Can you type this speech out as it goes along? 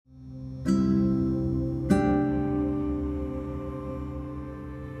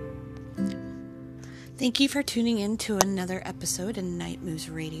Thank you for tuning in to another episode in Night Moves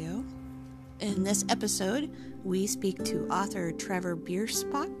Radio. In this episode, we speak to author Trever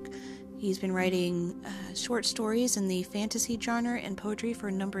Bierschbach. He's been writing short stories in the fantasy genre and poetry for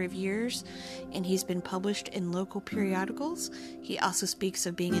a number of years, and he's been published in local periodicals. He also speaks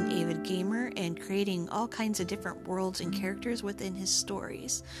of being an avid gamer and creating all kinds of different worlds and characters within his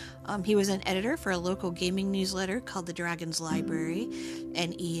stories. He was an editor for a local gaming newsletter called The Dragon's Library,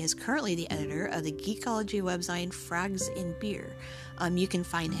 and he is currently the editor of the geekology website Frags in Beer. You can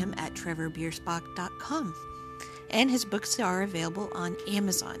find him at treverbierschbach.com. And his books are available on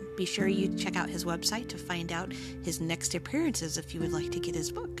Amazon. Be sure you check out his website to find out his next appearances if you would like to get his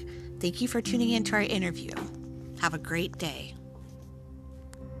book. Thank you for tuning in to our interview. Have a great day.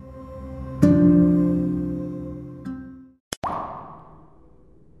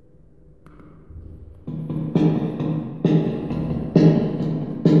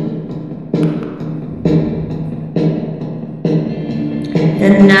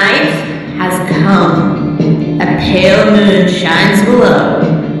 The night has come. A pale moon shines below,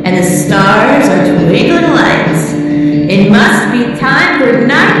 and the stars are twinkling lights. It must be time for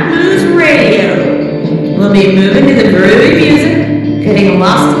Night Moves Radio. We'll be moving to the groovy music, getting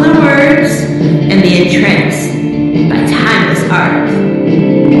lost in the words, and be entranced by timeless art.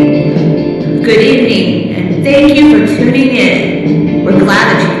 Good evening, and thank you for tuning in. We're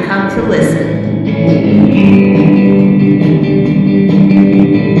glad that you've come to listen.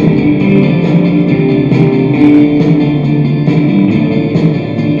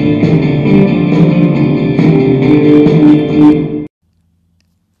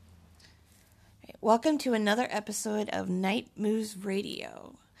 Welcome to another episode of Night Moves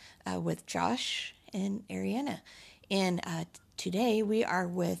Radio with Josh and Ariana. And today we are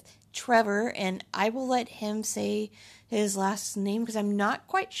with Trever, and I will let him say his last name because I'm not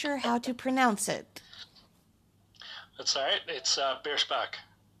quite sure how to pronounce it. That's all right. It's Bierschbach.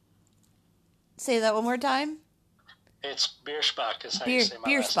 Say that one more time. It's Bierschbach is how you say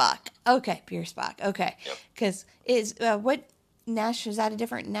my last Bierschbach. Okay, Bierschbach. Okay. Yep. Because is what is that a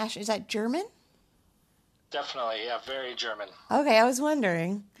different national? Is that German? Definitely, yeah, very German. Okay, I was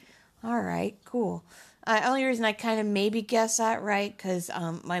wondering. All right, cool. Only reason I kind of maybe guess that right, because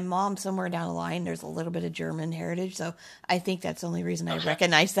my mom, somewhere down the line, there's a little bit of German heritage, so I think that's the only reason I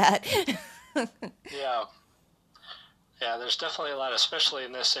recognize that. Yeah. Yeah, there's definitely a lot, especially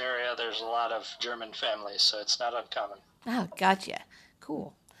in this area, there's a lot of German families, so it's not uncommon. Oh, gotcha.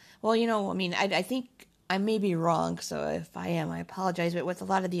 Cool. Well, I mean, I think I may be wrong, so if I am, I apologize, but with a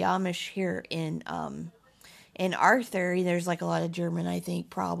lot of the Amish here in Arthur, there's like a lot of German, I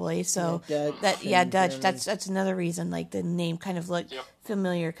think, probably. So Dutch. German. That's another reason. Like the name kind of looked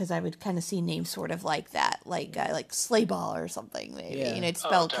familiar because I would kind of see names sort of like that, like sleigh ball or something. Maybe it's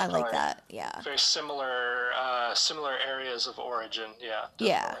spelled kind of like that. Yeah. Very similar areas of origin. Yeah.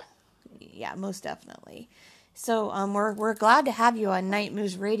 Definitely. Yeah, most definitely. So we're glad to have you on Night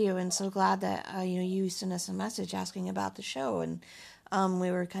Moves Radio, and so glad that you sent us a message asking about the show, and we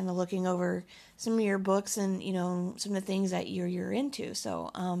were kind of looking over some of your books and some of the things that you're into.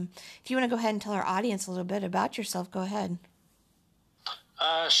 So if you want to go ahead and tell our audience a little bit about yourself, go ahead.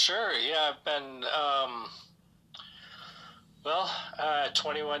 Sure. Yeah, I've been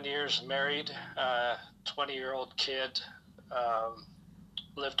 21 years married, 20-year-old kid,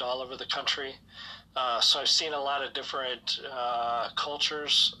 lived all over the country. So I've seen a lot of different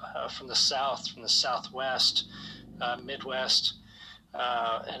cultures from the South, from the Southwest, Midwest,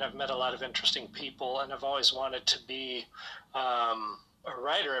 and I've met a lot of interesting people, and I've always wanted to be a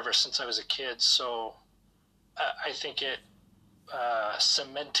writer ever since I was a kid. So I think it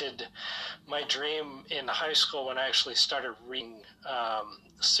cemented my dream in high school when I actually started reading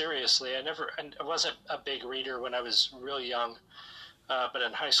seriously. I wasn't a big reader when I was real young. But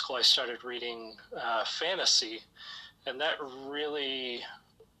in high school, I started reading fantasy, and that really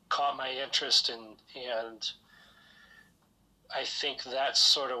caught my interest, and I think that's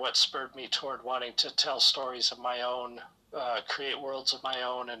sort of what spurred me toward wanting to tell stories of my own, create worlds of my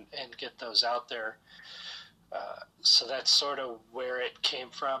own, and get those out there. So that's sort of where it came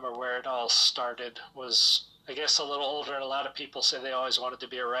from, or where it all started. Was, I guess, a little older, and a lot of people say they always wanted to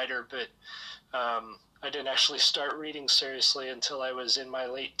be a writer, but I didn't actually start reading seriously until I was in my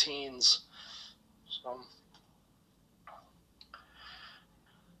late teens. So,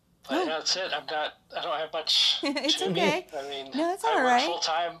 but that's it. I don't have much. It's to okay. Me. I mean, no, it's I all work right. full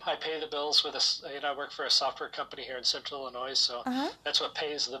time. I pay the bills with I work for a software company here in Central Illinois, so that's what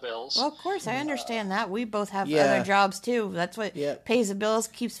pays the bills. Well, of course, I understand that. We both have other jobs too. That's what pays the bills,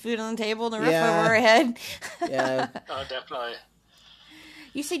 keeps food on the table, and the roof over our head. Yeah. Oh, definitely.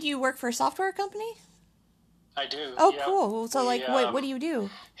 You said you work for a software company? I do. Oh, Yep. cool. So, We, what do you do?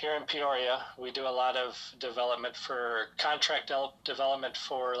 here in Peoria, we do a lot of development for development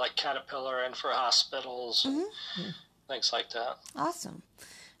for like Caterpillar and for hospitals and things like that. Awesome.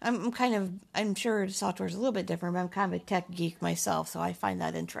 I'm sure software's a little bit different, but I'm kind of a tech geek myself, so I find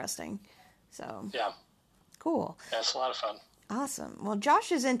that interesting. So, Yeah. cool. Yeah, it's a lot of fun. Awesome. Well,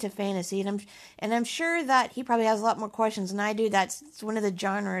 Josh is into fantasy, and I'm sure that he probably has a lot more questions than I do. That's one of the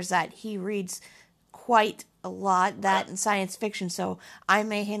genres that he reads quite a lot, that and science fiction. So I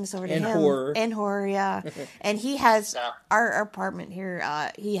may hand this over to him. And horror, yeah. And he has our apartment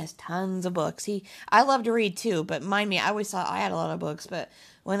here. He has tons of books. I love to read too, but mind me, I always thought I had a lot of books. But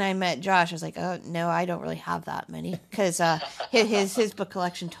when I met Josh, I was like, oh no, I don't really have that many, because his book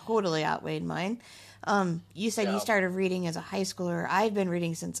collection totally outweighed mine. You said you started reading as a high schooler. I've been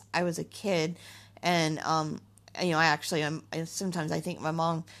reading since I was a kid, and sometimes I think my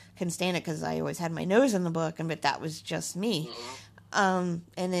mom couldn't stand it because I always had my nose in the book, but that was just me. And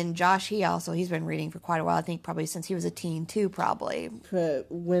then Josh, he's been reading for quite a while. I think probably since he was a teen too, probably.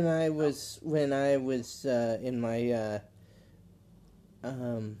 When I was in my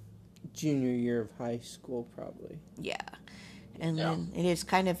junior year of high school, probably. Yeah. And then it is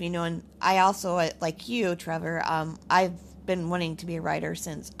kind of, and I also, like you, Trevor, I've been wanting to be a writer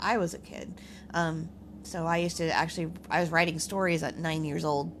since I was a kid. So I was writing stories at 9 years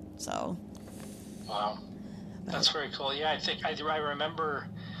old, so. Wow. That's very cool. Yeah, I remember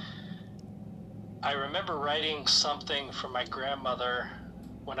writing something for my grandmother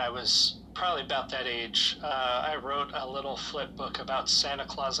when I was probably about that age. I wrote a little flip book about Santa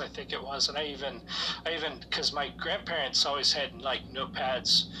Claus, I think it was, and I even because my grandparents always had like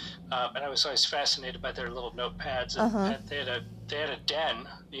notepads, and I was always fascinated by their little notepads, and they had a den,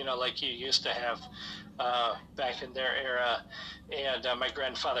 like you used to have back in their era, and my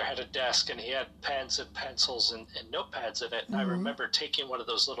grandfather had a desk, and he had pens and pencils and notepads in it, and I remember taking one of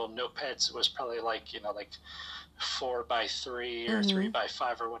those little notepads. It was probably like 4x3 or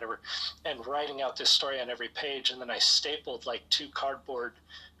 3x5 or whatever, and writing out this story on every page, and then I stapled like 2 cardboard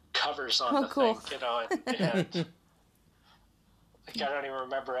covers on thing, and like, I don't even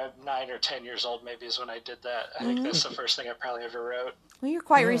remember. I'm 9 or 10 years old, maybe, is when I did that. I think that's the first thing I probably ever wrote. Well, you're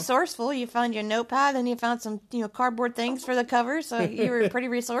quite resourceful. You found your notepad, and you found some cardboard things for the cover, so you were pretty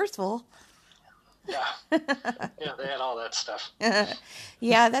resourceful. Yeah. Yeah, they had all that stuff.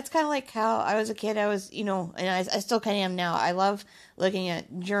 Yeah, that's kind of like how I was a kid. I was, and I still kind of am now. I love looking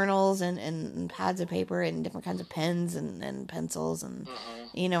at journals and pads of paper and different kinds of pens and pencils. And,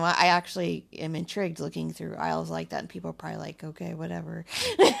 I actually am intrigued looking through aisles like that. And people are probably like, okay, whatever.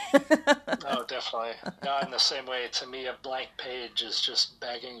 Oh, definitely. No, in the same way, to me, a blank page is just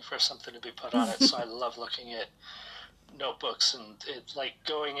begging for something to be put on it. So I love looking at notebooks, and it's like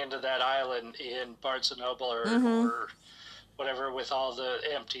going into that aisle in Barnes & Noble or whatever with all the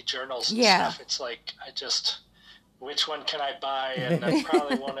empty journals and stuff. It's like, which one can I buy? And I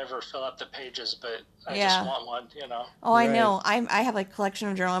probably won't ever fill up the pages, but I just want one, Oh, right. I know. I have a collection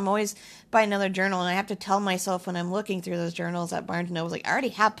of journals. I'm always buying another journal, and I have to tell myself when I'm looking through those journals at Barnes & Noble, like, I already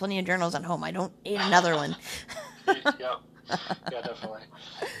have plenty of journals at home. I don't need another one. Yep. Yeah, definitely.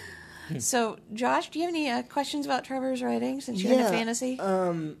 So, Josh, do you have any questions about Trevor's writing since you're into fantasy?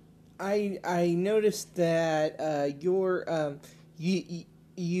 I noticed that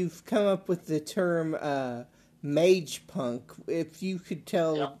you've come up with the term mage punk. If you could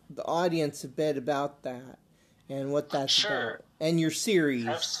tell the audience a bit about that and what that's about, and your series,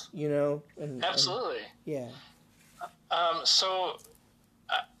 Absolutely. Yeah. So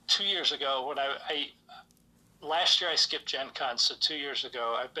 2 years ago, when last year I skipped Gen Con, so 2 years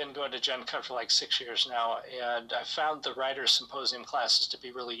ago, I've been going to Gen Con for like 6 years now, and I found the Writers' Symposium classes to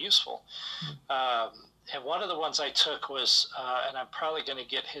be really useful. And one of the ones I took was, and I'm probably going to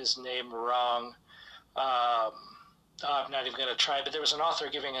get his name wrong, I'm not even going to try, but there was an author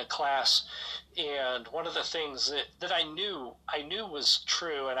giving a class, and one of the things that I knew was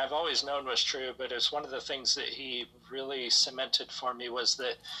true, and I've always known was true, but it's one of the things that he really cemented for me was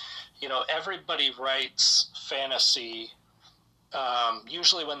that, everybody writes fantasy.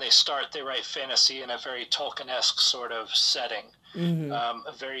 Usually when they start, they write fantasy in a very Tolkien-esque sort of setting.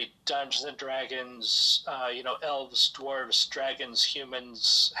 A very Dungeons and Dragons, elves, dwarves, dragons,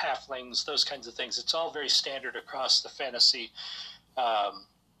 humans, halflings, those kinds of things. It's all very standard across the fantasy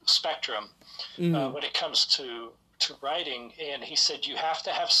spectrum when it comes to writing. And he said, you have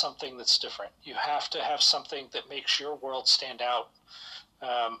to have something that's different. You have to have something that makes your world stand out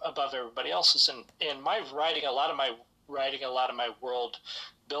above everybody else's. And my writing, a lot of my world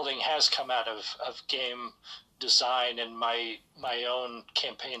building has come out of game design and my own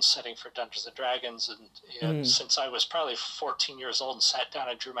campaign setting for Dungeons and Dragons, and since I was probably 14 years old and sat down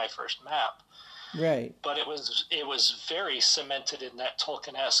and drew my first map. Right. But it was very cemented in that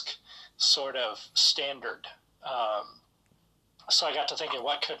Tolkien-esque sort of standard. So I got to thinking,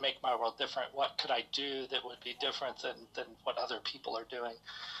 what could make my world different? What could I do that would be different than what other people are doing?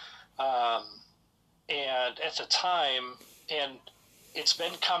 And at the time, and it's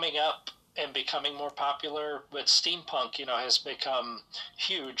been coming up and becoming more popular, but steampunk, has become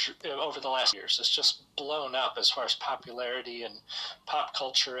huge over the last years. It's just blown up as far as popularity and pop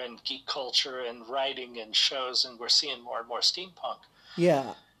culture and geek culture and writing and shows, and we're seeing more and more steampunk.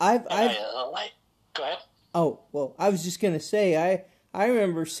 Yeah, Go ahead. Oh, well, I was just gonna say I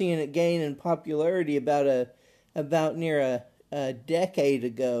remember seeing it gain in popularity about near a decade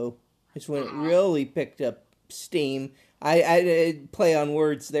ago. Is when it really picked up steam. I play on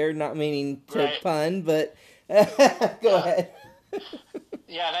words there, not meaning to pun, but go ahead.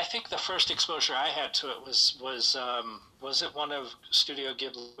 Yeah, and I think the first exposure I had to it was it one of Studio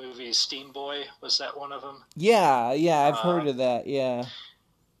Ghibli movies, Steam Boy? Was that one of them? Yeah, I've heard of that. Yeah.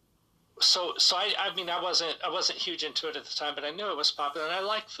 So I mean I wasn't huge into it at the time, but I knew it was popular, and I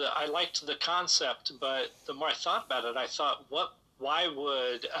liked the concept. But the more I thought about it, I thought, why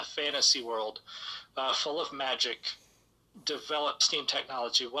would a fantasy world full of magic develop steam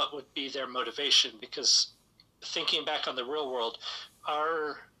technology? What would be their motivation? Because thinking back on the real world,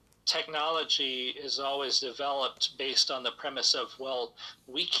 our technology is always developed based on the premise of, well,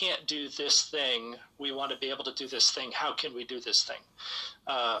 we can't do this thing. We want to be able to do this thing. How can we do this thing?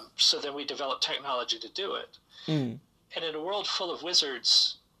 So then we develop technology to do it. And in a world full of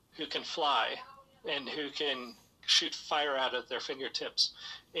wizards who can fly and who can shoot fire out of their fingertips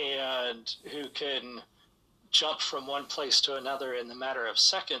and who can jump from one place to another in the matter of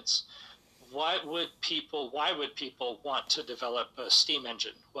seconds, why would people want to develop a steam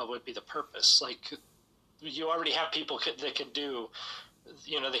engine? What would be the purpose? Like, you already have people that can do,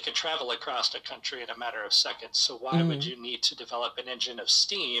 they can travel across a country in a matter of seconds. So why would you need to develop an engine of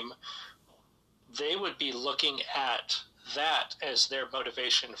steam? They would be looking at that as their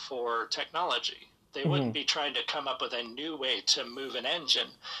motivation for technology. They wouldn't be trying to come up with a new way to move an engine.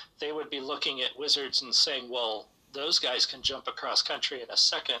 They would be looking at wizards and saying, well, those guys can jump across country in a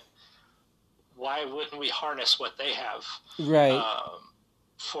second. Why wouldn't we harness what they have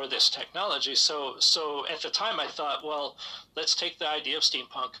for this technology? So at the time I thought, well, let's take the idea of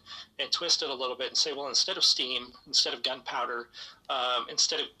steampunk and twist it a little bit and say, well, instead of steam, instead of gunpowder,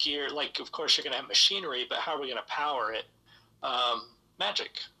 instead of gear, like, of course you're going to have machinery, but how are we going to power it?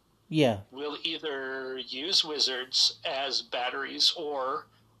 Magic. Yeah. We'll either use wizards as batteries or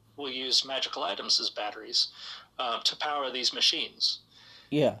we'll use magical items as batteries to power these machines.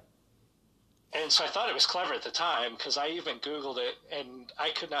 Yeah. And so I thought it was clever at the time because I even Googled it and I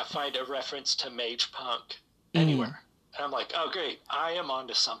could not find a reference to mage punk anywhere. And I'm like, oh, great, I am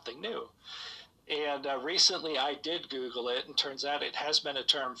onto something new. And recently I did Google it, and turns out it has been a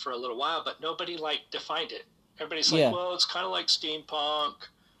term for a little while, but nobody defined it. Everybody's like, well, it's kind of like steampunk,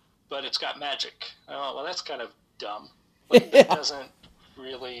 but it's got magic. Oh, well, that's kind of dumb. Like, that doesn't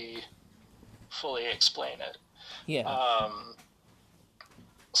really fully explain it. Yeah.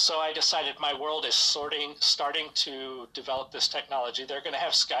 So I decided my world is starting to develop this technology. They're going to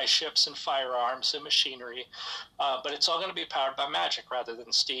have skyships and firearms and machinery, but it's all going to be powered by magic rather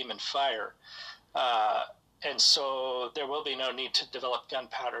than steam and fire. And so there will be no need to develop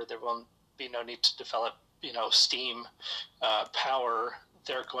gunpowder. There will be no need to develop, steam power.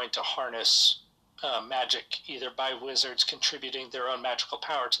 They're going to harness magic either by wizards contributing their own magical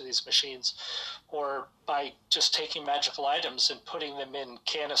power to these machines or by just taking magical items and putting them in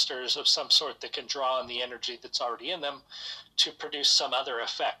canisters of some sort that can draw on the energy that's already in them to produce some other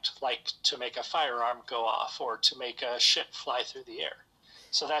effect, like to make a firearm go off or to make a ship fly through the air.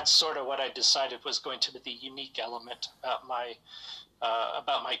 So that's sort of what I decided was going to be the unique element about my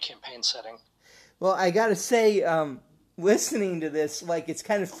campaign setting. Well, I gotta say, listening to this, it's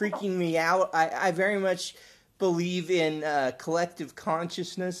kind of freaking me out. I very much believe in collective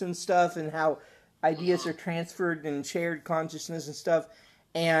consciousness and stuff, and how ideas are transferred and shared consciousness and stuff.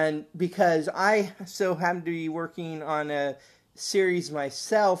 And because I so happen to be working on a series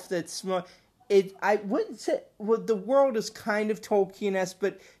myself that's I wouldn't say, well, the world is kind of Tolkien-esque,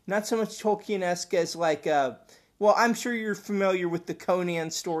 but not so much Tolkien-esque as well, I'm sure you're familiar with the Conan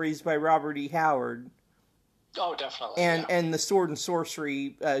stories by Robert E. Howard. Oh, definitely. And the sword and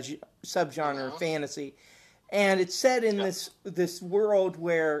sorcery subgenre of fantasy. And it's set in this world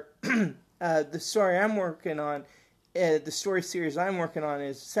where the story I'm working on, the story series I'm working on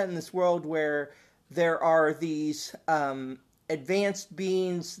is set in this world where there are these advanced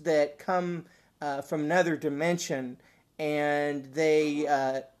beings that come from another dimension, and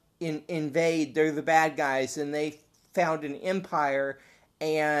they invade. They're the bad guys, and they found an empire,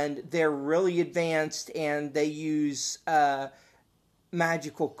 and they're really advanced, and they use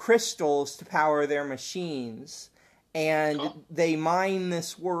magical crystals to power their machines, and they mine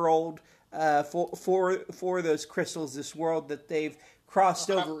this world for those crystals, this world that they've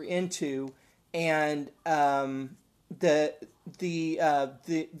crossed over into, and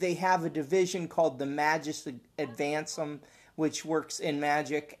they have a division called the Magus Advancem, which works in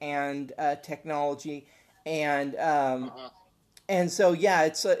magic and technology, and so yeah,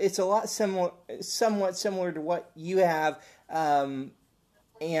 it's a lot similar, somewhat similar to what you have, and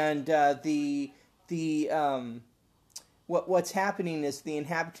what's happening is the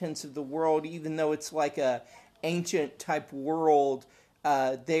inhabitants of the world, even though it's like a ancient type world,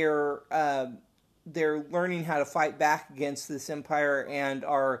 they're learning how to fight back against this empire and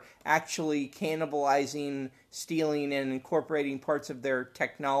are actually cannibalizing, stealing, and incorporating parts of their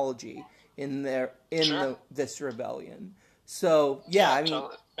technology in this rebellion. So yeah, I mean,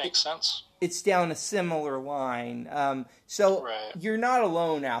 totally. Makes sense. It's down a similar line. So right. You're not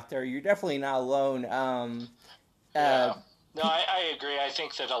alone out there. You're definitely not alone. No, I agree. I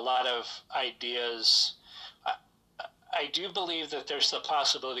think that a lot of ideas, I do believe that there's the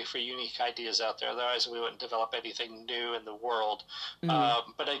possibility for unique ideas out there. Otherwise, we wouldn't develop anything new in the world.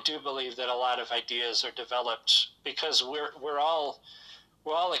 Mm-hmm. But I do believe that a lot of ideas are developed because we're all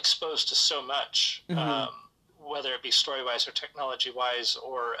exposed to so much, mm-hmm. Whether it be story-wise or technology-wise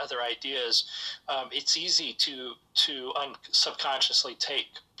or other ideas. It's easy to subconsciously take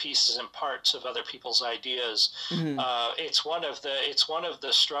pieces and parts of other people's ideas. Mm-hmm. It's one of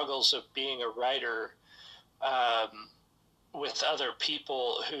the struggles of being a writer with other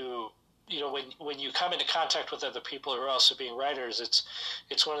people who, when you come into contact with other people who are also being writers,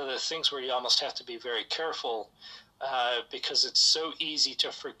 it's one of the things where you almost have to be very careful, because it's so easy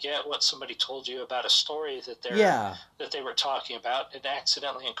to forget what somebody told you about a story that they were talking about and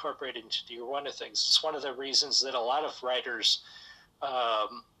accidentally incorporate it into your one of things. It's one of the reasons that a lot of writers,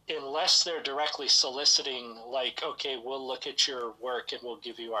 unless they're directly soliciting, like, okay, we'll look at your work and we'll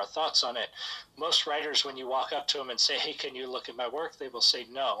give you our thoughts on it. Most writers, when you walk up to them and say, hey, can you look at my work? They will say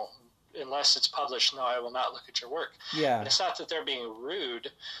no. Unless it's published, no, I will not look at your work. Yeah. And it's not that they're being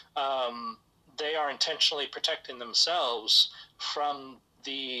rude. They are intentionally protecting themselves from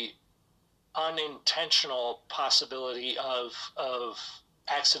the unintentional possibility of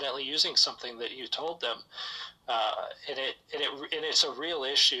accidentally using something that you told them. And it's a real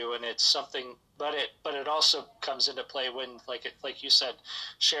issue, and it's something, but it also comes into play when, like you said,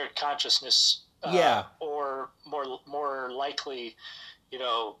 shared consciousness, or more likely,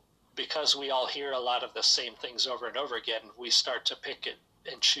 because we all hear a lot of the same things over and over again, we start to pick it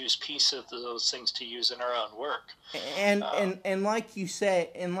and choose pieces of those things to use in our own work. And like you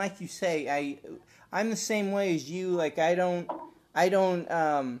say, I'm the same way as you. Like I don't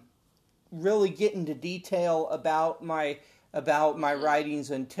really get into detail about my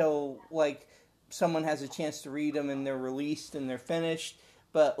writings until like someone has a chance to read them and they're released and they're finished.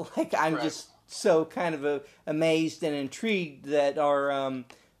 But like I'm just so kind of amazed and intrigued that our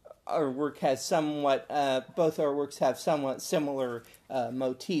work has somewhat both our works have somewhat similar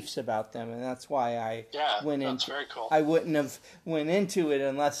motifs about them, and that's why I went into. Very cool. I wouldn't have went into it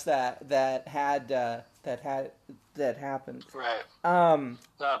unless that happened. Right. No,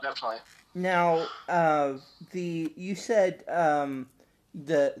 definitely. Now, you said the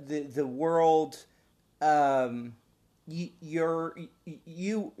world, the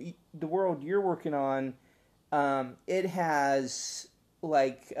world you're working on, it has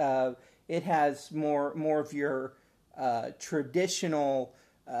it has more of your traditional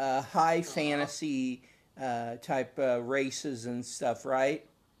high fantasy type races and stuff, right?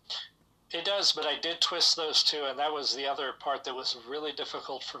 It does, but I did twist those two, and that was the other part that was really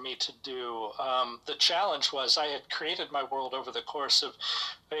difficult for me to do. The challenge was I had created my world over the course of,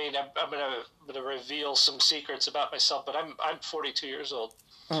 I'm gonna reveal some secrets about myself, but I'm 42 years old,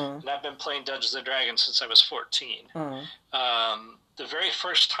 and I've been playing Dungeons and Dragons since I was 14. The very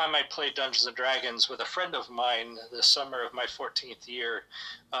first time I played Dungeons & Dragons with a friend of mine, the summer of my 14th year,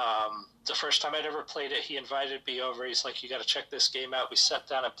 the first time I'd ever played it, he invited me over. He's like, you got to check this game out. We sat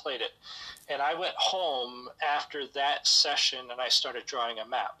down and played it. And I went home after that session and I started drawing a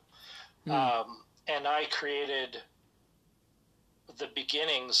map. And I created the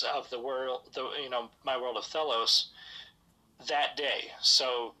beginnings of the world, my world of Thelos. that day.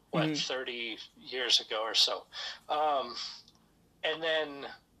 So, 30 years ago or so. And then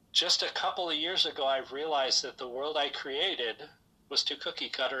just a couple of years ago, I realized that the world I created was too cookie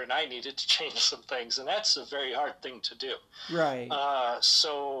cutter and I needed to change some things. And that's a very hard thing to do. Right.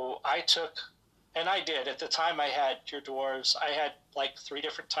 So I took, and I did. At the time I had your dwarves. I had like 3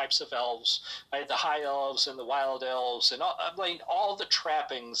 different types of elves. I had the high elves and the wild elves and all the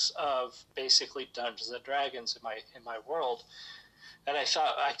trappings of basically Dungeons and Dragons in my world. And I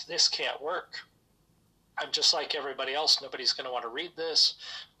thought, this can't work. I'm just like everybody else. Nobody's going to want to read this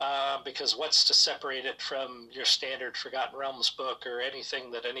because what's to separate it from your standard Forgotten Realms book or anything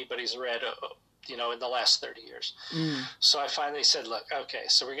that anybody's read, in the last 30 years. So I finally said, look, okay,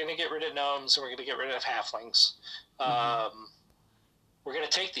 so we're going to get rid of gnomes and we're going to get rid of halflings. We're going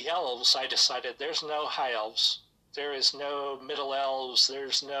to take the elves. I decided there's no high elves. There is no middle elves.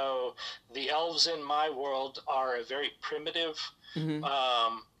 The elves in my world are a very primitive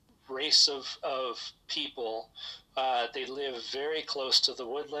race of people. They live very close to the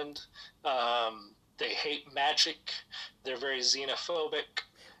woodland. They hate magic. They're very xenophobic.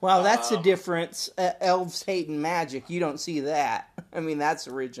 Wow, that's a difference. Elves hating magic. You don't see that. I mean, that's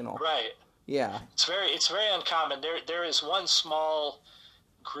original. Right. Yeah. It's very uncommon. There is one small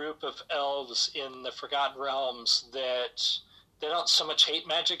group of elves in the Forgotten Realms that they don't so much hate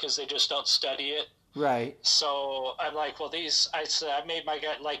magic as they just don't study it. Right. So I'm like, well, I made my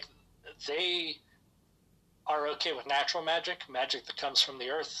guy, like, they are okay with natural magic that comes from the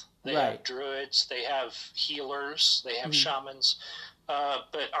earth. They have druids, they have healers, they have shamans.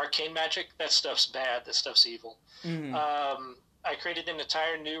 But arcane magic, that stuff's bad. That stuff's evil. I created an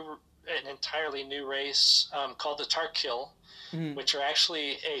entirely new race called the Tarkil, which are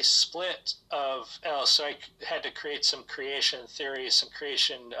actually a split of. So I had to create some creation theories, some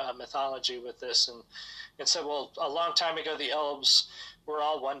creation mythology with this, and said, well, a long time ago, the elves were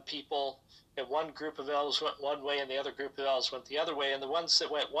all one people. And one group of elves went one way and the other group of elves went the other way. And the ones that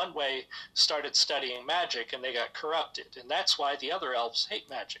went one way started studying magic and they got corrupted. And that's why the other elves hate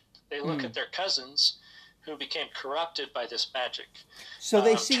magic. They look at their cousins who became corrupted by this magic. So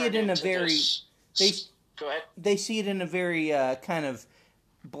they see it in a very... Go ahead. They see it in a very kind of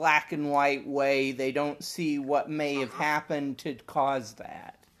black and white way. They don't see what may have happened to cause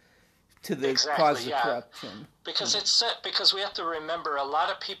that. Cause the corruption. Because we have to remember a lot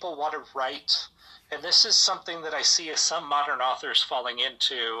of people want to write, and this is something that I see some modern authors falling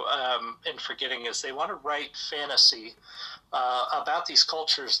into and forgetting, is they want to write fantasy about these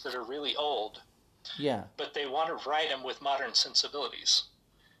cultures that are really old. Yeah. But they want to write them with modern sensibilities.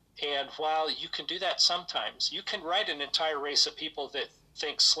 And while you can do that sometimes, you can write an entire race of people that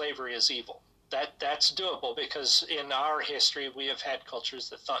think slavery is evil. That's doable because in our history we have had cultures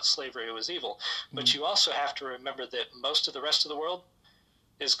that thought slavery was evil. But you also have to remember that most of the rest of the world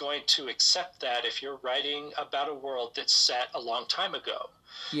is going to accept that if you're writing about a world that's set a long time ago.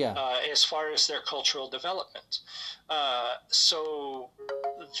 Yeah. As far as their cultural development. So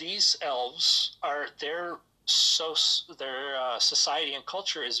these elves their society and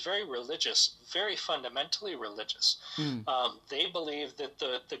culture is very religious, very fundamentally religious. They believe that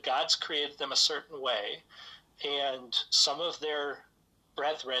the gods created them a certain way, and some of their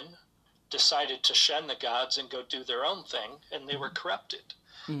brethren decided to shun the gods and go do their own thing, and they were corrupted.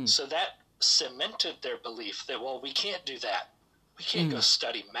 So that cemented their belief that, well, we can't do that. We can't go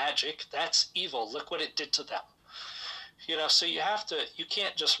study magic. That's evil. Look what it did to them. So you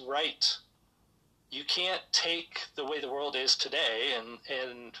can't just write. You can't take the way the world is today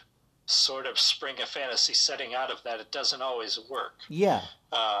and sort of spring a fantasy setting out of that. It doesn't always work. Yeah.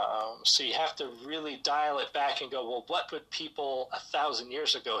 So you have to really dial it back and go, well, what would people 1,000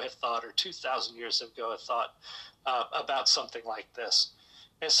 years ago have thought or 2,000 years ago have thought about something like this?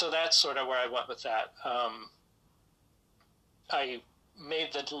 And so that's sort of where I went with that. I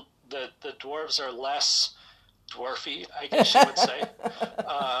made the dwarves are less dwarfy, I guess you would say.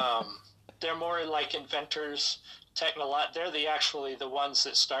 They're more like inventors. They're actually the ones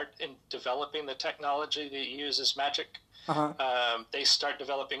that start in developing the technology that you use as magic. They start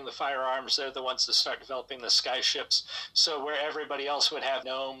developing the firearms. They're the ones that start developing the sky ships. So where everybody else would have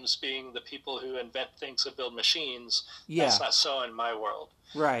gnomes being the people who invent things and build machines, that's not so in my world.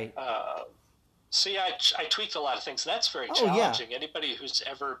 Right. I tweaked a lot of things. That's very challenging. Anybody who's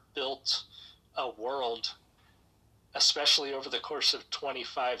ever built a world, especially over the course of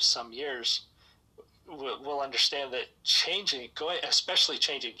 25 some years, will understand that especially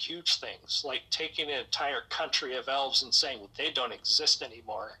changing huge things, like taking an entire country of elves and saying they don't exist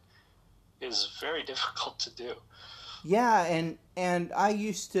anymore, is very difficult to do. Yeah, and I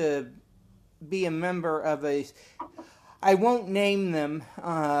used to be a member of I won't name them,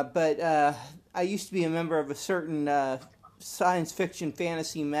 but I used to be a member of a certain science fiction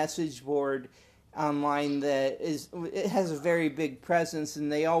fantasy message board online it has a very big presence,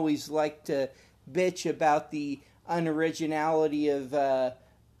 and they always like to bitch about the unoriginality of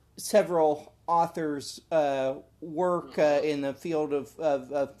several authors' work in the field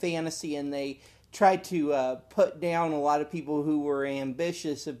of fantasy, and they tried to put down a lot of people who were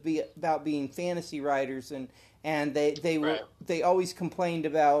ambitious about being fantasy writers, and they always complained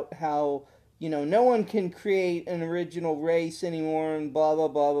about how no one can create an original race anymore and blah blah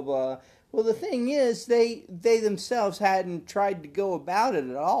blah blah blah. Well, the thing is, they themselves hadn't tried to go about it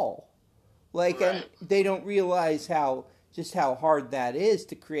at all. And they don't realize how hard that is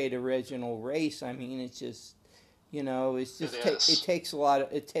to create original race. I mean, it's just it takes a lot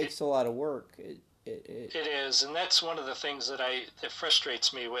of work. It is, and that's one of the things that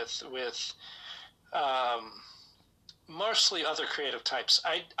frustrates me with mostly other creative types.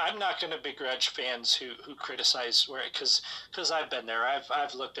 I'm not going to begrudge fans who criticize because I've been there.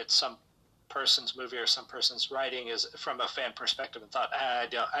 I've looked at some person's movie or some person's writing is from a fan perspective and thought, I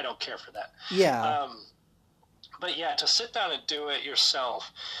don't care for that. Yeah. But yeah, to sit down and do it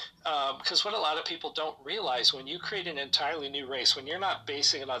yourself, because what a lot of people don't realize, when you create an entirely new race, when you're not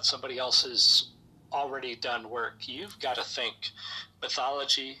basing it on somebody else's already done work, you've got to think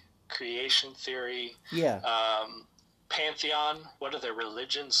mythology, creation theory, pantheon, what are their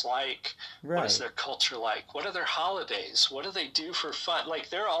religions like? Right. What is their culture like? What are their holidays? What do they do for fun? Like,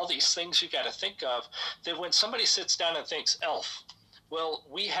 there are all these things you got to think of that when somebody sits down and thinks elf, well,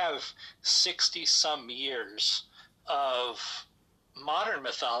 we have 60 some years of modern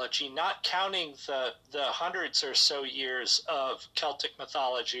mythology, not counting the hundreds or so years of Celtic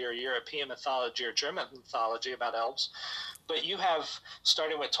mythology or European mythology or German mythology about elves. But you have,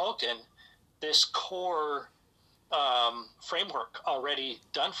 starting with Tolkien, this core framework already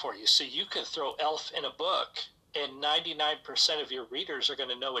done for you. So you could throw elf in a book and 99% of your readers are going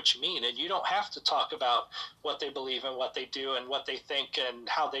to know what you mean. And you don't have to talk about what they believe and what they do and what they think and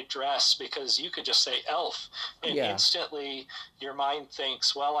how they dress, because you could just say elf. And instantly your mind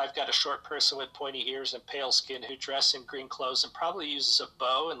thinks, well, I've got a short person with pointy ears and pale skin who dress in green clothes and probably uses a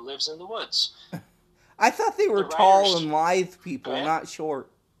bow and lives in the woods. I thought they were tall and lithe people, not short.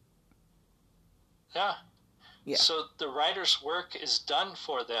 Yeah. Yeah. So the writer's work is done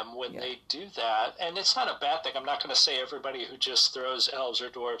for them when they do that. And it's not a bad thing. I'm not going to say everybody who just throws elves or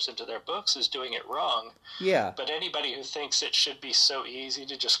dwarves into their books is doing it wrong. Yeah. But anybody who thinks it should be so easy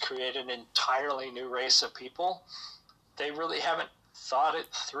to just create an entirely new race of people, they really haven't thought it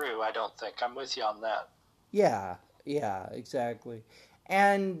through, I don't think. I'm with you on that. Yeah, exactly.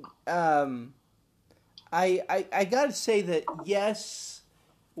 And I got to say that, yes,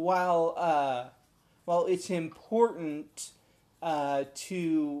 while it's important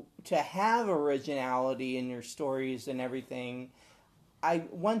to have originality in your stories and everything,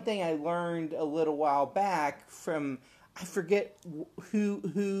 one thing I learned a little while back from, I forget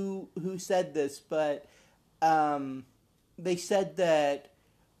who said this, but they said that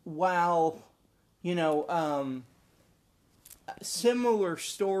while similar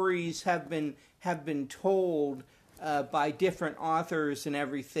stories have been told by different authors and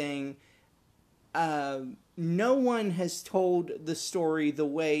everything, no one has told the story the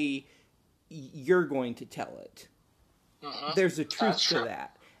way you're going to tell it. Mm-hmm. There's a truth to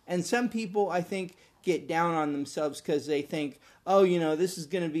that. And some people, I think, get down on themselves because they think, oh, this is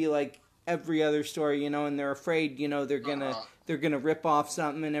going to be like every other story, and they're afraid, they're gonna rip off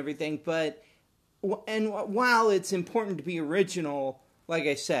something and everything. But while it's important to be original, like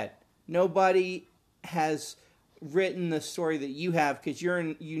I said, nobody has written the story that you have, because you're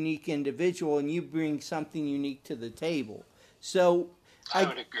a unique individual and you bring something unique to the table. So I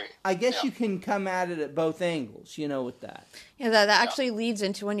would agree. I guess you can come at it at both angles, with that. Yeah, that actually leads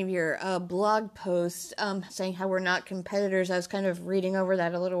into one of your blog posts saying how we're not competitors. I was kind of reading over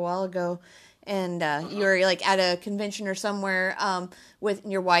that a little while ago. And you were like at a convention or somewhere with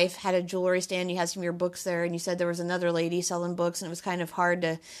your wife, had a jewelry stand, you had some of your books there, and you said there was another lady selling books, and it was kind of hard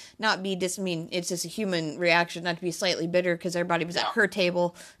to not be it's just a human reaction not to be slightly bitter because everybody was at her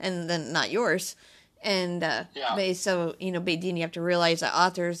table and then not yours. And so, but then you have to realize that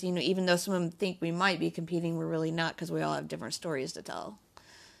authors, even though some of them think we might be competing, we're really not, because we all have different stories to tell.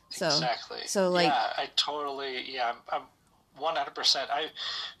 So, exactly. So I totally, I'm 100%.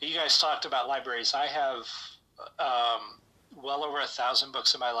 You guys talked about libraries. I have well over 1,000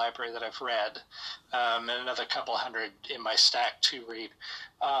 books in my library that I've read, and another couple hundred in my stack to read.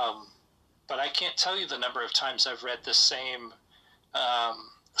 But I can't tell you the number of times I've read the same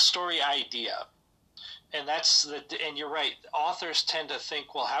story idea. And and you're right. Authors tend to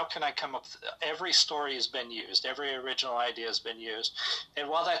think, well, how can I come up? Every story has been used. Every original idea has been used. And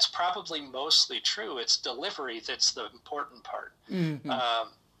while that's probably mostly true, it's delivery that's the important part. Mm-hmm.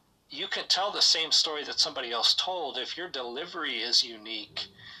 You can tell the same story that somebody else told. If your delivery is unique,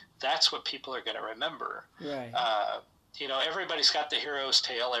 that's what people are going to remember. Right. You know, everybody's got the hero's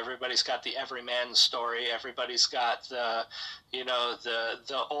tale. Everybody's got the everyman story. Everybody's got the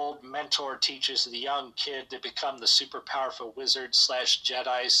old mentor teaches the young kid to become the super powerful wizard /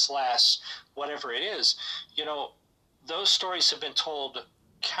 Jedi / whatever it is. You know, those stories have been told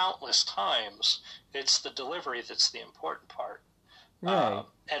countless times. It's the delivery that's the important part. Right.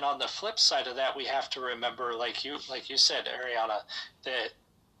 And on the flip side of that, we have to remember, like you said, Ariana, that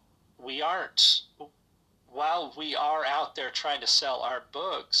we aren't. While we are out there trying to sell our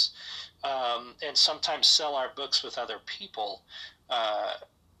books, and sometimes sell our books with other people,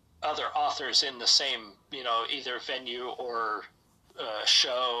 other authors in the same, you know, either venue or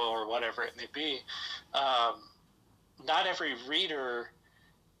show or whatever it may be, not every reader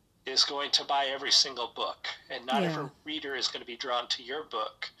is going to buy every single book, and not every reader is going to be drawn to your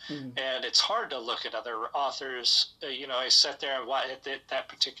book. Mm-hmm. And it's hard to look at other authors. You know, I sat there and at that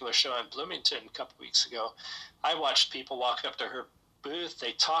particular show in Bloomington a couple weeks ago. I watched people walk up to her booth.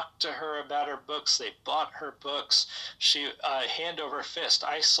 They talked to her about her books. They bought her books. She hand over fist.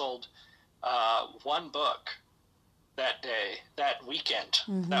 I sold one book that day, that weekend,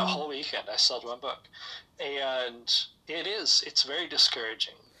 that whole weekend. I sold one book, and it's very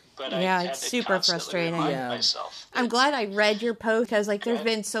discouraging. But it's super frustrating. Myself. I'm glad I read your post because, like, there's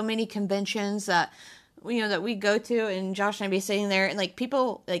been so many conventions that, you know, that we go to, and Josh and I be sitting there, and like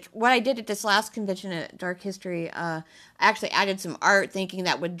people, like what I did at this last convention at Dark History, I actually added some art thinking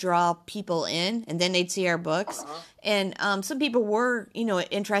that would draw people in, and then they'd see our books. And some people were, you know,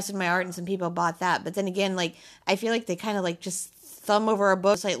 interested in my art, and some people bought that. But then again, like I feel like they kind of like just thumb over our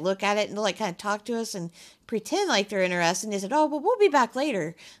books, like look at it, and they'll like kind of talk to us and pretend like they're interested. And they said, "Oh, well, we'll be back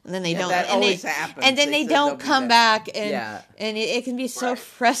later," and then they don't. That always happens. And then they don't come back, and it can be so Right.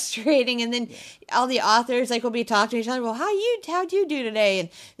 frustrating. And then all the authors like will be talking to each other. Well, how'd you do today? And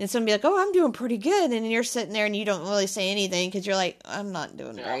then somebody like, "Oh, I'm doing pretty good." And you're sitting there and you don't really say anything because you're like, "I'm not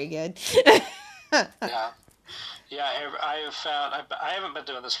doing very good." Yeah, I have found I haven't been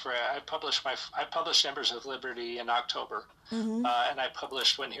doing this for. I published Embers of Liberty in October, and I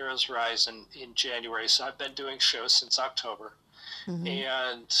published When Heroes Rise in January. So I've been doing shows since October,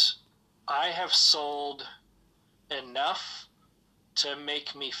 and I have sold enough to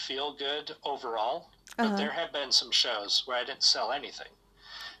make me feel good overall. But there have been some shows where I didn't sell anything,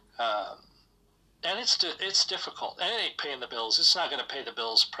 and it's difficult. And it ain't paying the bills. It's not going to pay the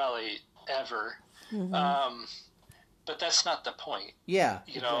bills probably ever. But that's not the point. Yeah,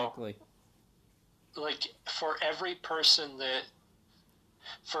 you know, exactly. Like for every person that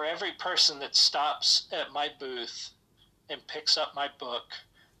stops at my booth and picks up my book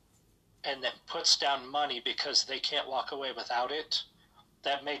and then puts down money because they can't walk away without it,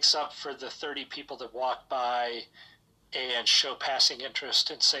 that makes up for the 30 people that walk by and show passing interest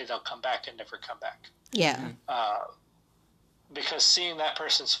and say they'll come back and never come back. Yeah. Because seeing that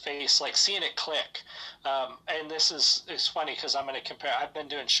person's face, like seeing it click, and this is funny because I'm going to compare. I've been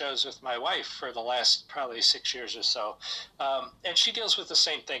doing shows with my wife for the last probably 6 years or so, and she deals with the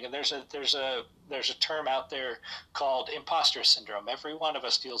same thing. And there's a term out there called imposter syndrome. Every one of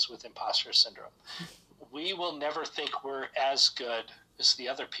us deals with imposter syndrome. We will never think we're as good as the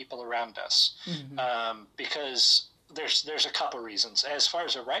other people around us, because there's a couple reasons. As far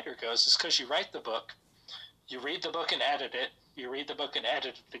as a writer goes, it's because you write the book. You read the book and edit it. You read the book and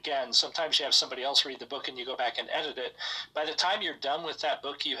edit it again. Sometimes you have somebody else read the book and you go back and edit it. By the time you're done with that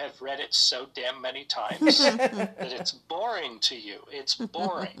book, you have read it so damn many times that it's boring to you. It's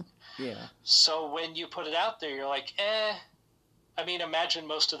boring. Yeah. So when you put it out there, you're like, I mean, imagine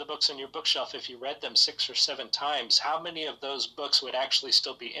most of the books on your bookshelf, if you read them 6 or 7 times, how many of those books would actually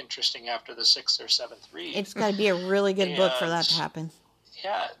still be interesting after the 6th or 7th read? It's got to be a really good book for that to happen.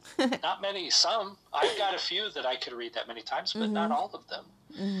 Yeah, not many. Some. I've got a few that I could read that many times, but not all of them.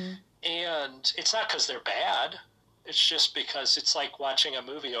 And it's not because they're bad. It's just because it's like watching a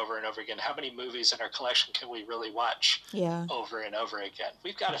movie over and over again. How many movies in our collection can we really watch over and over again?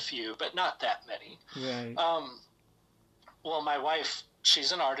 We've got a few, but not that many. Right. Well, my wife,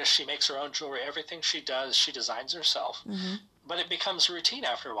 she's an artist. She makes her own jewelry. Everything she does, she designs herself. But it becomes routine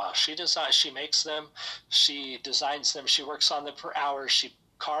after a while. She makes them, she designs them, she works on them for hours, she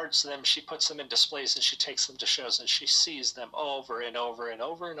cards them, she puts them in displays, and she takes them to shows, and she sees them over and over and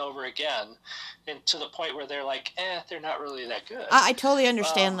over and over again, and to the point where they're like, they're not really that good. I totally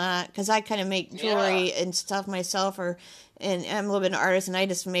understand that, because I kind of make jewelry and stuff myself, and I'm a little bit of an artist, and I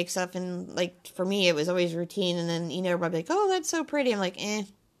just make stuff, and like for me it was always routine, and then everybody like, oh, that's so pretty. I'm like,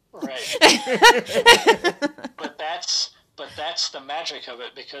 Right. But that's the magic of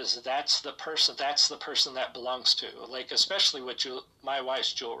it, because that's the person that belongs to, like, especially with my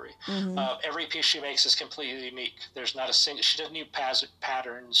wife's jewelry. Mm-hmm. Every piece she makes is completely unique. There's not a single, she doesn't use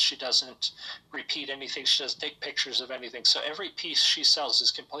patterns. She doesn't repeat anything. She doesn't take pictures of anything. So every piece she sells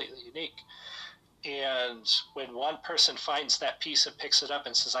is completely unique. And when one person finds that piece and picks it up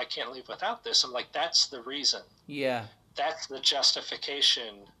and says, I can't live without this, I'm like, that's the reason. Yeah. That's the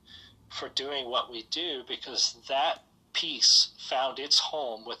justification for doing what we do, because that piece found its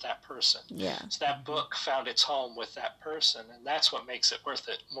home with that person. Yeah. So that book found its home with that person, and that's what makes it worth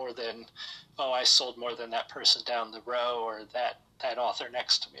it, more than, oh, I sold more than that person down the row, or that author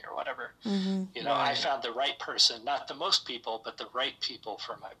next to me, or whatever. Mm-hmm. I found the right person, not the most people, but the right people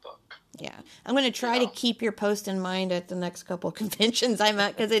for my book. Yeah. I'm going to try to keep your post in mind at the next couple conventions I'm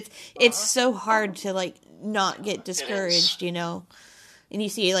at, because it's so hard to, like, not get discouraged, And you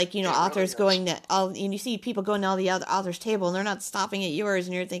see, like, authors going and you see people going to all the other authors' table, and they're not stopping at yours,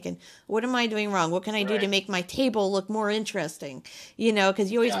 and you're thinking, what am I doing wrong? What can I do to make my table look more interesting? Because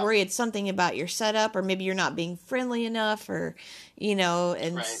you always worry it's something about your setup, or maybe you're not being friendly enough, or,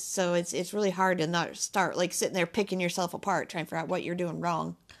 so it's really hard to not start, like, sitting there picking yourself apart, trying to figure out what you're doing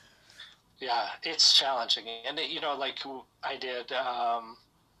wrong. Yeah, it's challenging. And, like I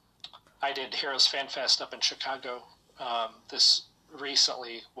did Heroes Fan Fest up in Chicago this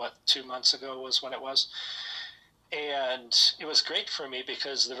recently, 2 months ago was when it was, and it was great for me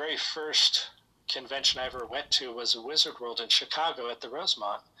because the very first convention I ever went to was a Wizard World in Chicago at the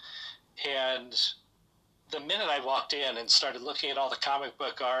Rosemont, and the minute I walked in and started looking at all the comic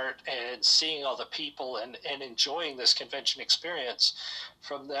book art and seeing all the people and enjoying this convention experience,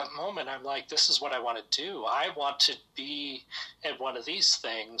 from that moment I'm like, this is what I want to do. I want to be at one of these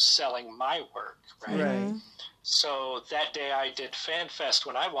things selling my work, right? So that day I did Fan Fest.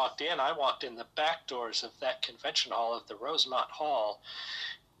 When I walked in the back doors of that convention hall, of the Rosemont Hall,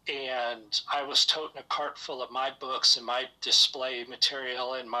 and I was toting a cart full of my books and my display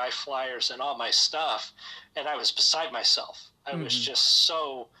material and my flyers and all my stuff, and I was beside myself. I was just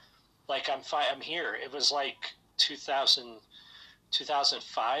so, like, I'm here. It was like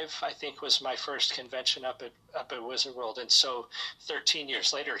 2005, I think, was my first convention up at Wizard World, and so 13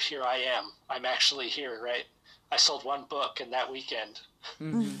 years later, here I am. I'm actually here, right? I sold one book in that weekend.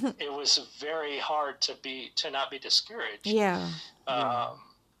 Mm-hmm. It was very hard to not be discouraged. Yeah.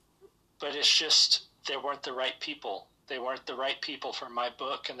 But it's just, there weren't the right people. They weren't the right people for my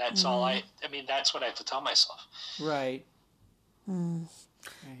book, and that's all that's what I have to tell myself. Right. Mm.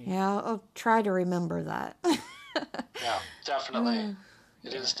 Yeah, I'll try to remember that. Yeah, definitely.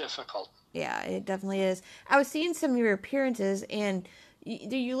 It is difficult. Yeah, it definitely is. I was seeing some of your appearances, and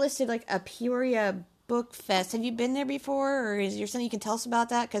you listed, like, a Peoria Book Fest. Have you been there before, or is there something you can tell us about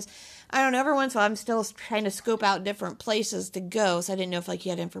that? Because I don't know, every once in a while I'm still trying to scope out different places to go, so I didn't know if, like, you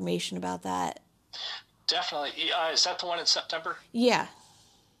had information about that. Definitely. Is that the one in September? Yeah.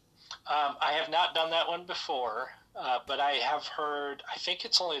 I have not done that one before, but I have heard, I think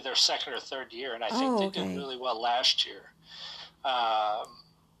it's only their second or third year, and I think they did really well last year.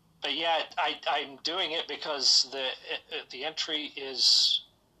 But yeah, I'm doing it because the entry is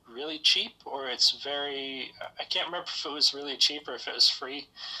really cheap, or it's very, I can't remember if it was really cheap or if it was free.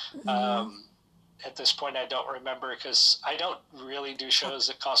 At this point I don't remember, because I don't really do shows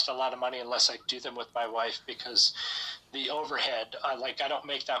that cost a lot of money unless I do them with my wife, because the overhead, I don't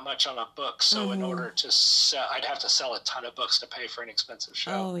make that much on a book, so in order to sell, I'd have to sell a ton of books to pay for an expensive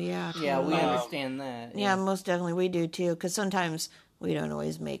show. Oh yeah. Yeah, we understand that. Yeah, most definitely we do too, because sometimes we don't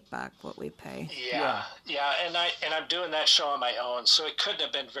always make back what we pay. Yeah, and I'm doing that show on my own, so it couldn't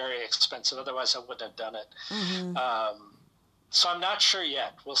have been very expensive. Otherwise, I wouldn't have done it. So I'm not sure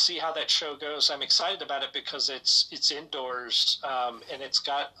yet. We'll see how that show goes. I'm excited about it because it's indoors, and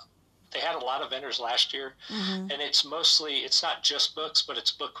they had a lot of vendors last year, and it's not just books, but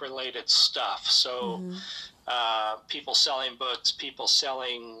it's book related stuff. So people selling books, people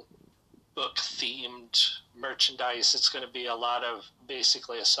selling book themed merchandise. It's going to be a lot of,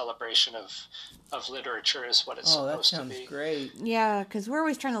 basically a celebration of literature is what it's supposed to be. Oh, that sounds great. Yeah, because we're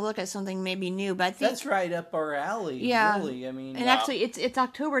always trying to look at something maybe new, but I think that's right up our alley. Yeah, really. I mean, and actually, it's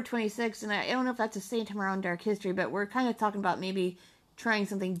October 26th, and I don't know if that's the same time around Dark History, but we're kind of talking about maybe trying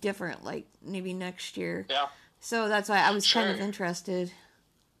something different, like maybe next year. Yeah. So that's why I was kind of interested.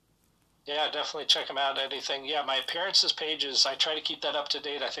 Yeah, definitely check them out. Anything. Yeah, my appearances pages, I try to keep that up to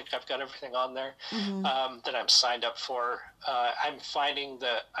date. I think I've got everything on there that I'm signed up for. I'm finding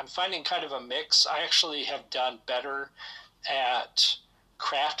kind of a mix. I actually have done better at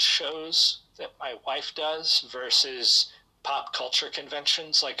craft shows that my wife does versus pop culture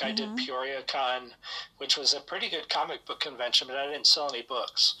conventions. Like I did Peoria Con, which was a pretty good comic book convention, but I didn't sell any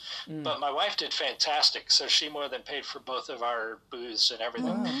books. But my wife did fantastic, so she more than paid for both of our booths and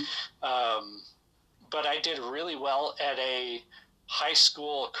everything. But I did really well at a high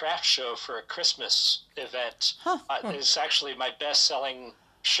school craft show for a Christmas event. It's actually my best-selling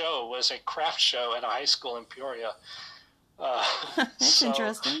show was a craft show at a high school in Peoria. That's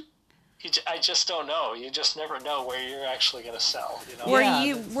interesting. I just don't know. You just never know where you're actually going to sell. You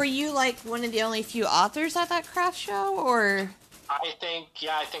know? Were you like one of the only few authors at that craft show, or? I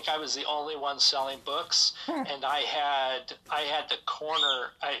think I was the only one selling books, and I had the corner.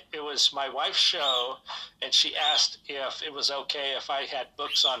 It was my wife's show, and she asked if it was okay if I had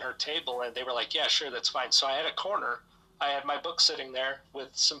books on her table, and they were like, "Yeah, sure, that's fine." So I had a corner. I had my book sitting there with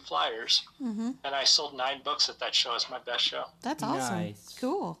some flyers, and I sold 9 books at that show. It's my best show. That's awesome. Nice.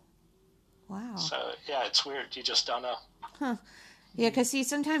 Cool. Wow. So, yeah, it's weird. You just don't know. Huh. Yeah, because, see,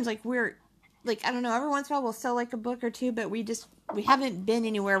 sometimes, like, we're, like, I don't know, every once in a while we'll sell, like, a book or two, but we haven't been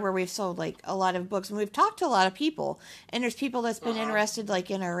anywhere where we've sold, like, a lot of books. And we've talked to a lot of people. And there's people that's been interested, like,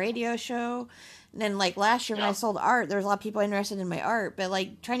 in our radio show. And then, like, last year when I sold art, there was a lot of people interested in my art. But,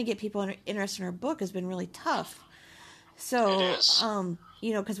 like, trying to get people interested in our book has been really tough. So, It is.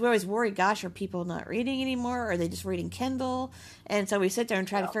 you know, because we always worry, gosh, are people not reading anymore? Or are they just reading Kindle? And so we sit there and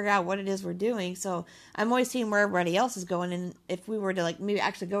try to figure out what it is we're doing. So I'm always seeing where everybody else is going. And if we were to, like, maybe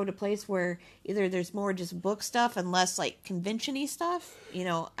actually go to a place where either there's more just book stuff and less, like, convention-y stuff, you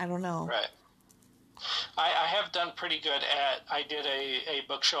know, I don't know. Right. I have done pretty good I did a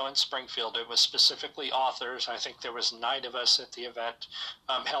book show in Springfield. It was specifically authors. I think there was 9 of us at the event,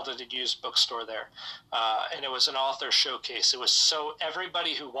 held at a used bookstore there. And it was an author showcase. It was so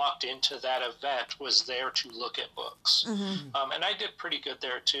everybody who walked into that event was there to look at books. And I did pretty good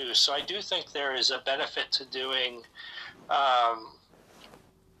there too. So I do think there is a benefit to doing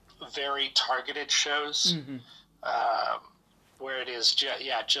very targeted shows. Where it is,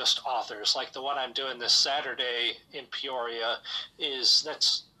 just authors. Like the one I'm doing this Saturday in Peoria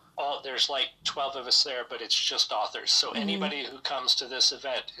that's all. There's like 12 of us there, but it's just authors. So anybody who comes to this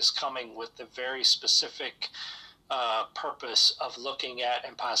event is coming with the very specific purpose of looking at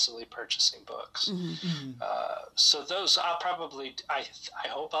and possibly purchasing books. So those I'll probably. I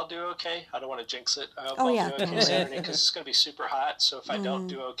hope I'll do okay. I don't want to jinx it. I hope I'll do okay Saturday because it's going to be super hot. So if I don't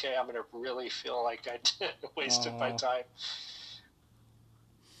do okay, I'm going to really feel like I wasted my time.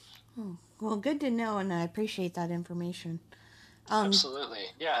 Oh, well, good to know, and I appreciate that information. Absolutely.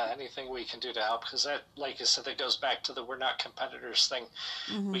 Yeah, anything we can do to help, because that, like I said, that goes back to the we're not competitors thing.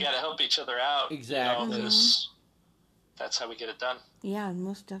 We got to help each other out. Exactly. You know, 'cause that's how we get it done. Yeah,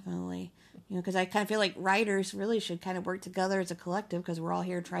 most definitely. You know, because I kind of feel like writers really should kind of work together as a collective, because we're all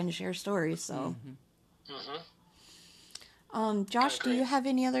here trying to share stories, so. Josh, do you have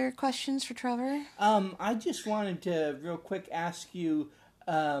any other questions for Trevor? I just wanted to real quick ask you,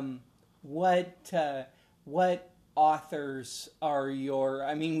 what authors are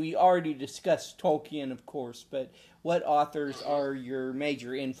I mean, we already discussed Tolkien, of course, but what authors are your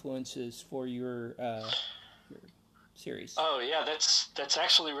major influences for your series? Oh yeah, that's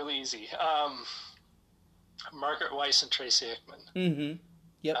actually really easy. Margaret Weiss and Tracy Hickman.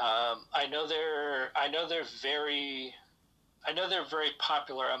 Yep. I know they're very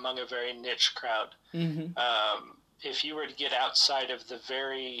popular among a very niche crowd. If you were to get outside of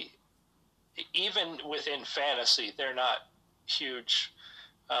even within fantasy, they're not huge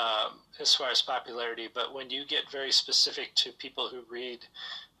as far as popularity. But when you get very specific to people who read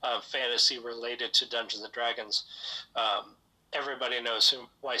fantasy related to Dungeons and Dragons, everybody knows who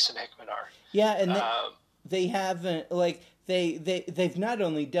Weiss and Hickman are. Yeah, and they haven't they've not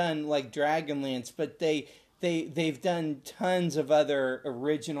only done like Dragonlance, but they've done tons of other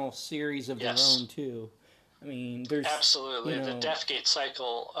original series of their own too. I mean, there's absolutely the Deathgate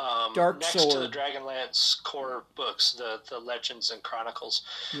cycle. Dark next Sword. to the Dragonlance core books, the Legends and Chronicles.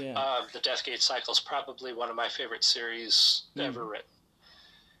 Yeah. The Deathgate cycle is probably one of my favorite series ever written.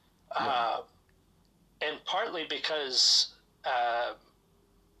 And partly because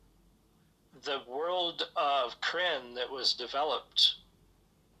the world of Kryn that was developed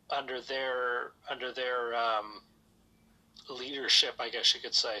under their leadership, I guess you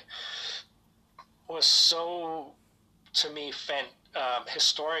could say, was so, to me,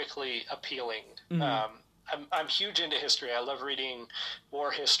 historically appealing. I I'm huge into history. I love reading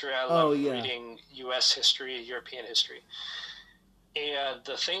war history. I Oh, love yeah. reading U.S. history, European history. And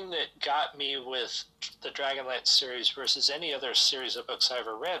the thing that got me with the Dragonlance series versus any other series of books I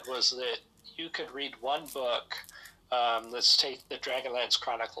ever read was that you could read one book. Let's take the Dragonlance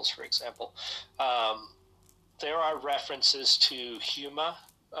Chronicles, for example. There are references to Huma.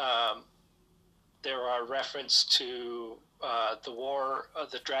 There are references to the war,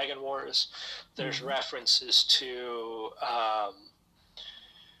 the Dragon Wars. There's references to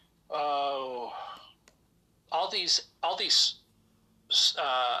all these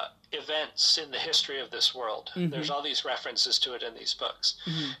events in the history of this world. There's all these references to it in these books,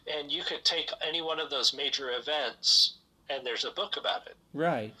 and you could take any one of those major events, and there's a book about it.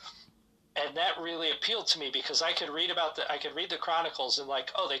 Right. And that really appealed to me because I could read the Chronicles and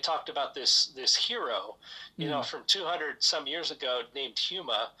like, oh, they talked about this hero, you know, from 200 some years ago named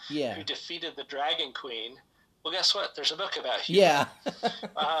Huma, who defeated the Dragon Queen. Well, guess what? There's a book about Huma. Yeah.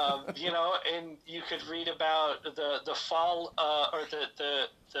 You know, and you could read about the fall or the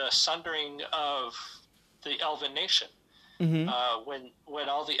sundering of the Elven nation. When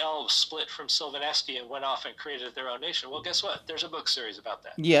all the elves split from Sylvanesti and went off and created their own nation. Well, guess what? There's a book series about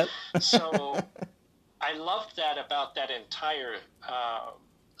that. Yep. So I loved that about that entire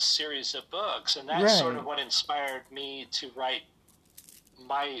series of books, and that's sort of what inspired me to write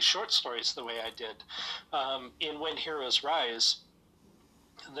my short stories the way I did. In When Heroes Rise,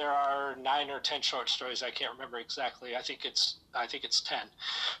 there are 9 or 10 short stories. I can't remember exactly. I think it's 10.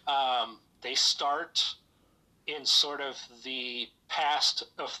 They start in sort of the past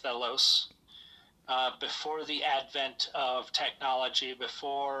of Thelos, before the advent of technology,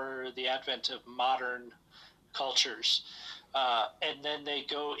 before the advent of modern cultures. And then they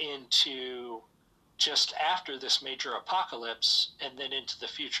go into just after this major apocalypse and then into the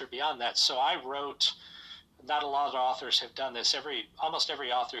future beyond that. So I wrote, not a lot of authors have done this. Almost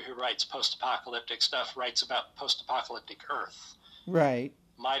every author who writes post-apocalyptic stuff writes about post-apocalyptic Earth. Right.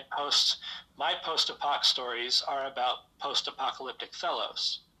 My post-apoc stories are about post-apocalyptic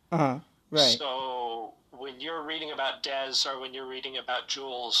Thelos. Right. So when you're reading about Dez, or when you're reading about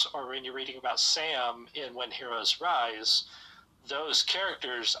Jules, or when you're reading about Sam in When Heroes Rise, those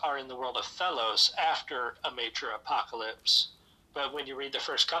characters are in the world of Thelos after a major apocalypse. But when you read the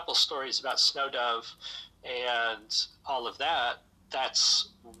first couple stories about Snowdove and all of that, that's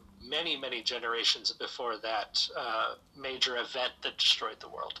many, many generations before that major event that destroyed the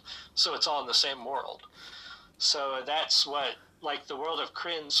world. So it's all in the same world. So that's what, like, the world of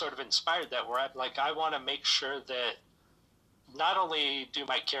Kryn sort of inspired that, where I'm like, I want to make sure that not only do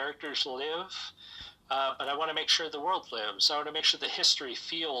my characters live, but I want to make sure the world lives. I want to make sure the history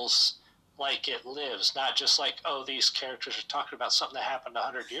feels like it lives, not just like, oh, these characters are talking about something that happened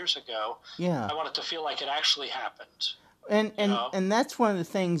 100 years ago. Yeah. I want it to feel like it actually happened. And that's one of the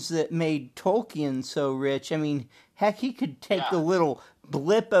things that made Tolkien so rich. I mean, heck, he could take the little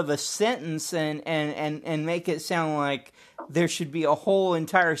blip of a sentence and make it sound like there should be a whole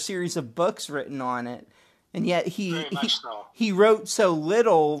entire series of books written on it. And yet he wrote so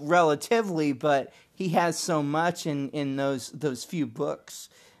little relatively, but he has so much in those few books.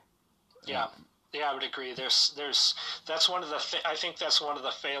 Yeah. Yeah, I would agree. That's one of the I think that's one of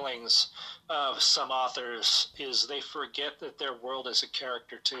the failings of some authors, is they forget that their world is a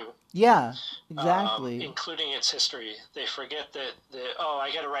character too. Yeah, exactly. Including its history. They forget that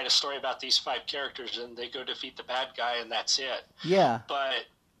I got to write a story about these 5 characters, and they go defeat the bad guy, and that's it. Yeah. But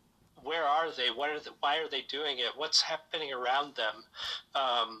where are they? Why are they doing it? What's happening around them?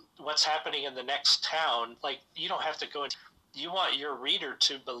 What's happening in the next town? Like, you don't have to go into. You want your reader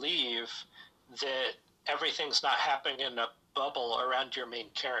to believe that everything's not happening in a bubble around your main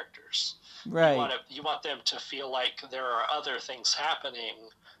characters. Right. You want them to feel like there are other things happening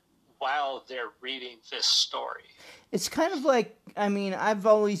while they're reading this story. It's kind of like, I mean, I've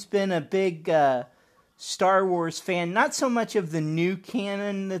always been a big Star Wars fan, not so much of the new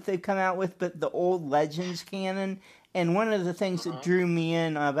canon that they've come out with, but the old Legends canon. And one of the things that drew me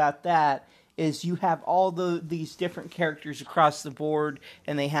in about that is you have all these different characters across the board,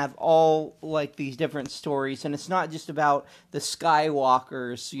 and they have all, like, these different stories, and it's not just about the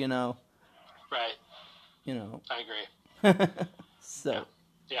Skywalkers, you know. Right. You know. I agree. So.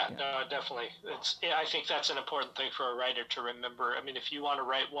 Yeah, no, definitely. I think that's an important thing for a writer to remember. I mean, if you want to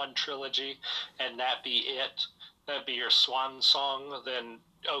write one trilogy and that be it, that be your swan song, then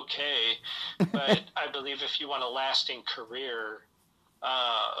okay. But I believe if you want a lasting career,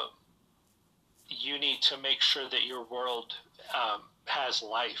 you need to make sure that your world has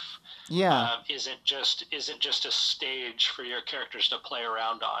life. Yeah. Isn't just a stage for your characters to play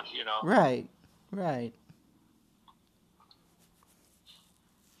around on, you know? Right.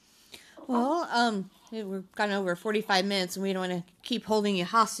 Well, we've gone over 45 minutes, and we don't want to keep holding you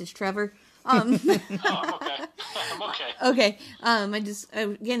hostage, Trevor. Oh, I'm okay. I'm okay. Okay. I just,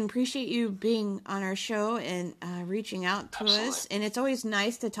 again, appreciate you being on our show and reaching out to us. And it's always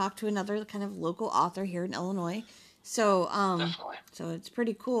nice to talk to another kind of local author here in Illinois. So, Definitely. so it's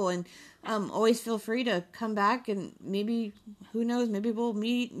pretty cool. And always feel free to come back, and maybe, who knows, maybe we'll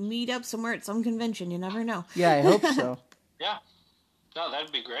meet up somewhere at some convention. You never know. Yeah, I hope so. Yeah. No,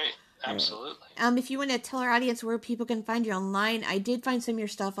 that'd be great. Absolutely. If you want to tell our audience where people can find you online, I did find some of your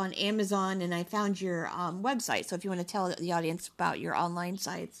stuff on Amazon, and I found your website. So if you want to tell the audience about your online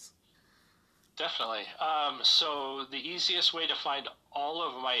sites. Definitely. So the easiest way to find all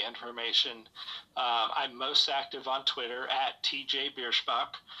of my information, I'm most active on Twitter at TJ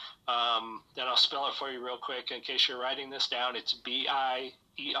Bierschbach. Then I'll spell it for you real quick in case you're writing this down. It's BIERSCHBACH.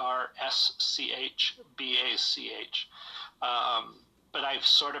 But I've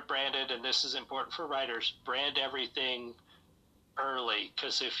sort of branded, and this is important for writers, brand everything early,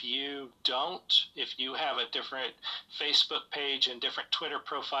 because if you have a different Facebook page and different Twitter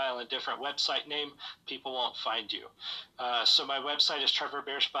profile and different website name, people won't find you. So my website is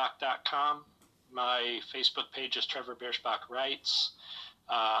treverbierschbach.com. My Facebook page is Trever Bierschbach Writes.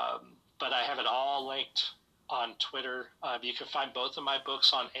 But I have it all linked on Twitter. You can find both of my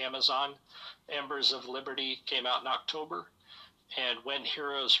books on Amazon. Embers of Liberty came out in October, and When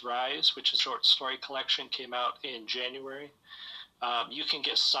Heroes Rise, which is a short story collection, came out in January. You can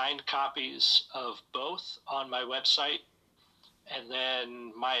get signed copies of both on my website, and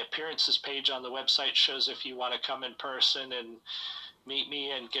then my appearances page on the website shows if you want to come in person and meet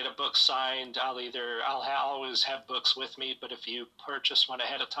me and get a book signed. I'll always have books with me, but if you purchase one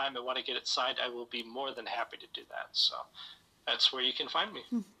ahead of time and want to get it signed, I will be more than happy to do that. So that's where you can find me.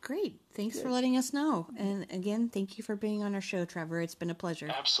 Great. Thanks for letting us know. And again, thank you for being on our show, Trevor. It's been a pleasure.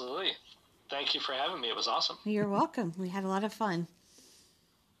 Absolutely. Thank you for having me. It was awesome. You're welcome. We had a lot of fun.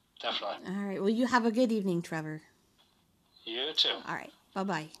 Definitely. All right. Well, you have a good evening, Trevor. You too. All right.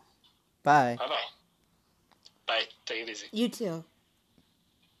 Bye-bye. Bye. Bye-bye. Bye. Take it easy. You too.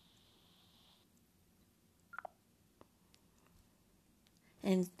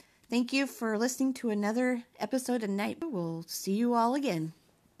 And thank you for listening to another episode of Night. We'll see you all again.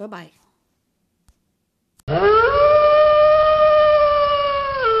 Bye-bye.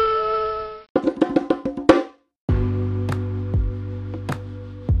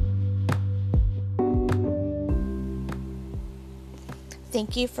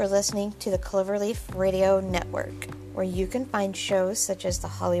 Thank you for listening to the Cloverleaf Radio Network, where you can find shows such as The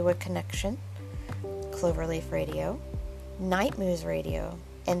Hollywood Connection, Cloverleaf Radio, Night Moves Radio,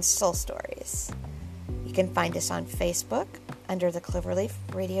 and Soul Stories. You can find us on Facebook under the Cloverleaf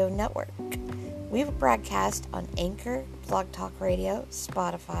Radio Network. We broadcast on Anchor, Blog Talk Radio,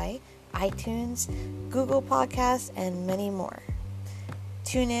 Spotify, iTunes, Google Podcasts, and many more.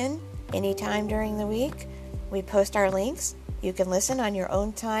 Tune in anytime during the week. We post our links. You can listen on your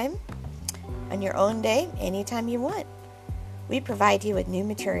own time, on your own day, anytime you want. We provide you with new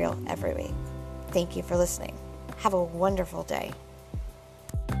material every week. Thank you for listening. Have a wonderful day.